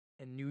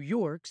And New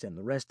York's and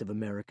the rest of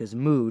America's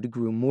mood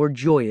grew more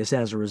joyous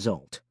as a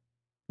result.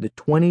 The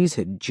 20s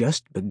had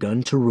just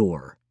begun to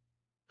roar.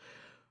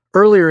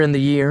 Earlier in the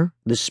year,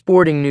 the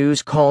sporting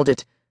news called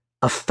it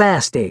a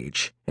fast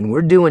age, and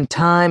we're doing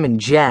time and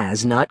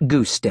jazz, not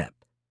goose step.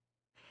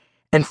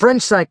 And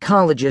French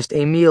psychologist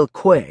Émile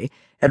Coué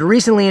had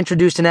recently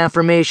introduced an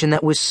affirmation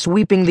that was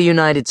sweeping the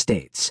United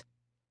States.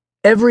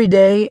 Every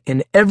day,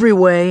 in every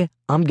way,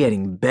 I'm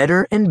getting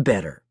better and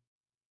better.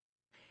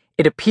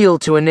 It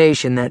appealed to a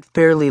nation that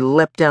fairly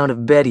leapt out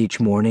of bed each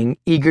morning,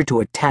 eager to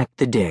attack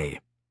the day.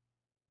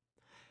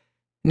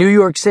 New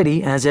York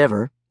City, as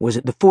ever, was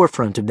at the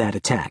forefront of that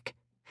attack,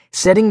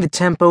 setting the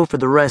tempo for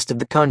the rest of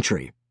the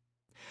country.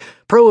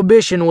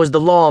 Prohibition was the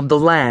law of the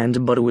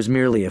land, but it was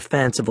merely a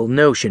fanciful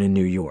notion in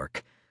New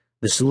York.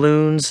 The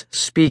saloons,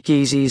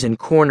 speakeasies, and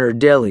corner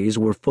delis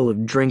were full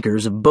of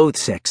drinkers of both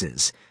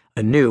sexes,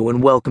 a new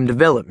and welcome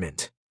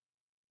development.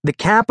 The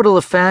capital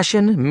of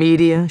fashion,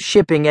 media,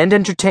 shipping, and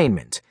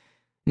entertainment,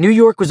 New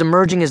York was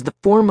emerging as the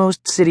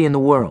foremost city in the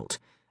world,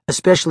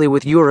 especially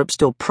with Europe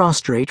still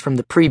prostrate from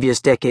the previous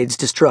decade's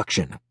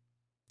destruction.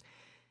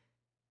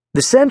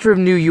 The center of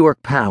New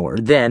York power,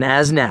 then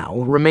as now,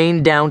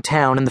 remained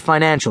downtown in the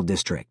financial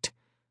district.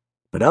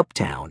 But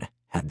uptown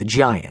had the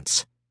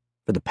Giants,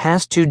 for the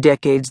past 2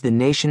 decades the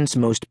nation's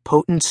most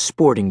potent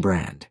sporting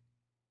brand.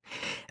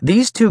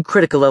 These two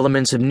critical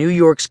elements of New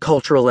York's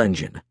cultural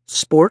engine,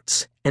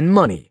 sports and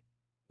money,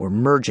 were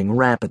merging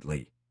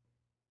rapidly.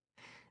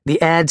 The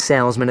ad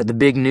salesmen at the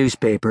big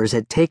newspapers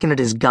had taken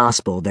it as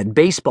gospel that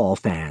baseball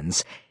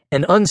fans,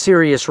 an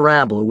unserious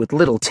rabble with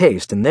little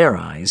taste in their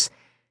eyes,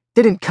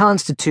 didn't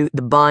constitute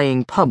the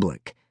buying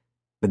public,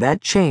 but that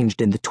changed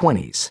in the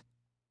 20s.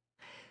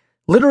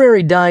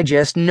 Literary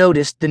Digest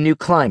noticed the new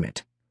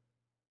climate.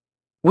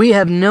 We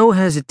have no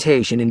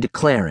hesitation in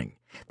declaring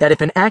that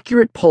if an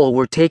accurate poll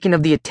were taken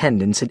of the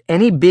attendance at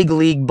any big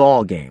league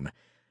ball game,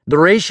 the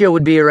ratio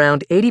would be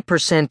around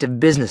 80% of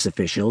business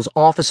officials,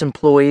 office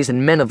employees,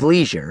 and men of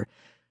leisure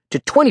to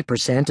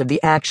 20% of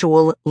the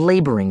actual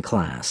laboring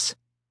class.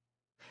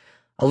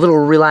 A little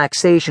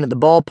relaxation at the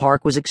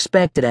ballpark was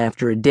expected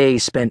after a day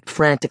spent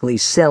frantically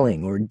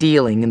selling or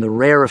dealing in the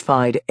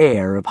rarefied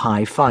air of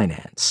high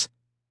finance.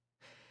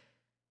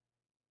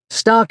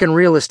 Stock and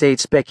real estate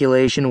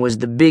speculation was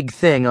the big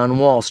thing on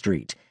Wall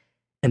Street,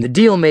 and the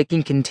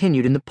deal-making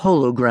continued in the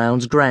Polo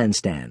Grounds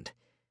grandstand.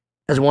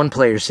 As one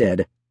player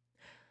said,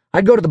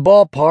 "I'd go to the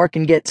ballpark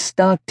and get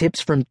stock tips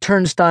from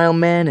turnstile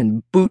men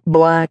and boot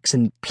blacks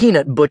and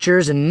peanut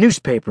butchers and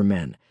newspaper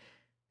men.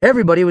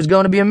 Everybody was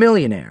going to be a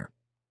millionaire."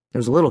 It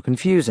was a little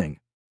confusing.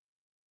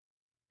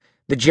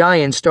 The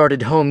Giants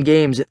started home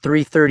games at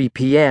 3:30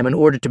 p.m. in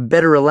order to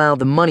better allow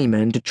the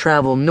moneymen to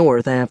travel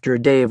north after a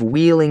day of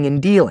wheeling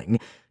and dealing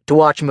to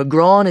watch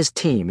McGraw and his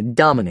team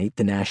dominate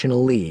the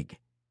National League.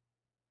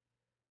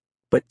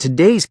 But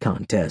today's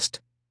contest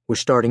was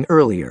starting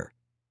earlier,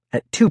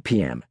 at 2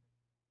 p.m.,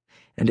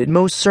 and it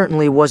most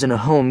certainly wasn't a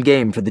home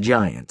game for the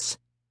Giants.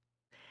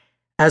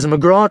 As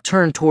McGraw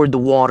turned toward the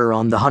water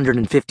on the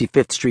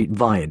 155th Street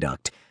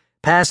Viaduct,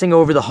 passing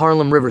over the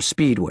Harlem River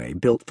Speedway,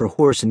 built for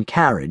horse and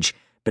carriage,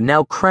 but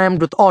now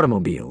crammed with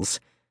automobiles,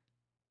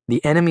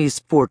 the enemy's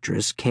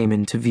fortress came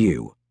into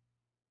view.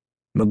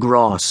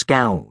 McGraw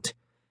scowled.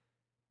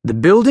 The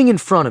building in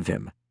front of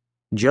him,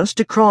 just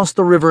across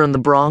the river in the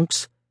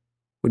Bronx,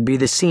 would be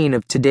the scene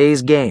of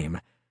today's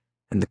game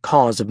and the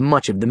cause of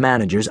much of the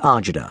manager's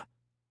agita.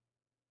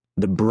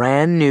 The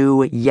brand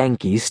new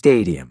Yankee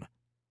Stadium.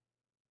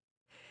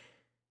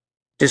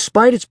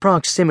 Despite its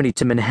proximity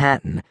to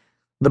Manhattan,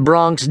 the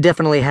Bronx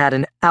definitely had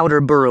an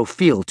outer borough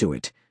feel to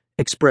it,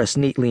 expressed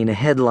neatly in a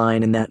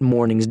headline in that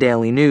morning's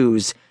Daily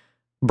News: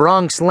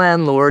 "Bronx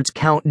landlords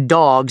count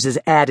dogs as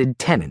added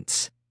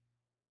tenants."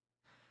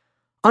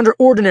 Under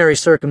ordinary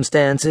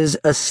circumstances,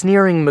 a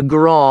sneering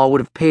McGraw would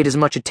have paid as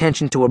much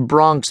attention to a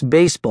Bronx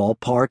baseball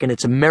park and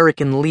its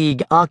American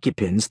League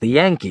occupants, the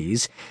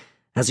Yankees,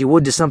 as he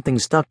would to something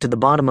stuck to the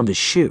bottom of his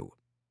shoe.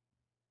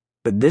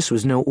 But this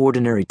was no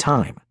ordinary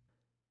time.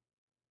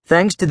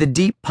 Thanks to the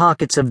deep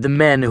pockets of the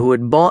men who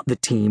had bought the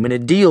team in a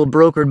deal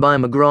brokered by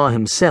McGraw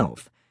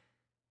himself,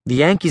 the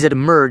Yankees had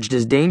emerged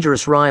as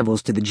dangerous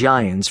rivals to the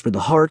Giants for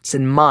the hearts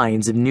and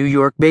minds of New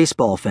York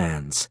baseball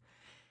fans.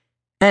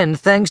 And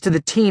thanks to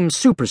the team's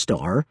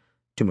superstar,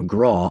 to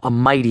McGraw, a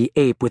mighty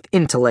ape with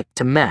intellect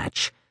to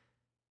match,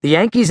 the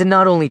Yankees had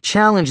not only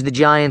challenged the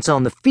Giants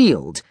on the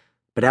field,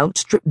 but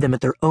outstripped them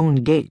at their own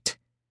gate.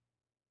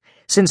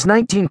 Since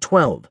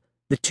 1912,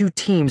 the two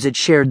teams had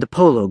shared the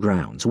Polo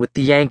Grounds, with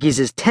the Yankees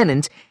as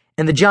tenant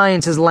and the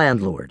Giants as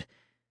landlord.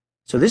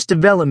 So this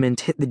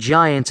development hit the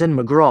Giants and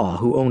McGraw,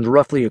 who owned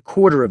roughly a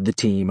quarter of the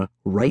team,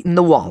 right in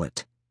the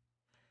wallet.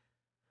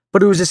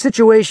 But it was a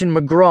situation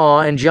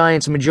McGraw and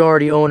Giants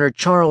majority owner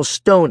Charles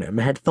Stoneham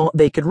had thought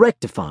they could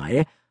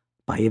rectify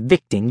by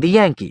evicting the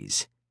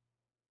Yankees.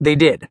 They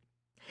did,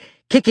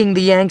 kicking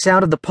the Yanks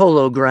out of the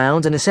Polo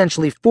Grounds and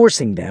essentially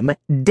forcing them,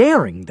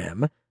 daring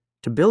them,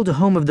 to build a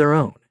home of their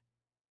own.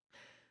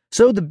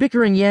 So the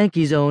bickering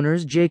Yankees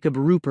owners, Jacob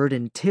Rupert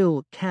and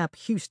Till Cap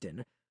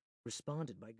Houston, responded by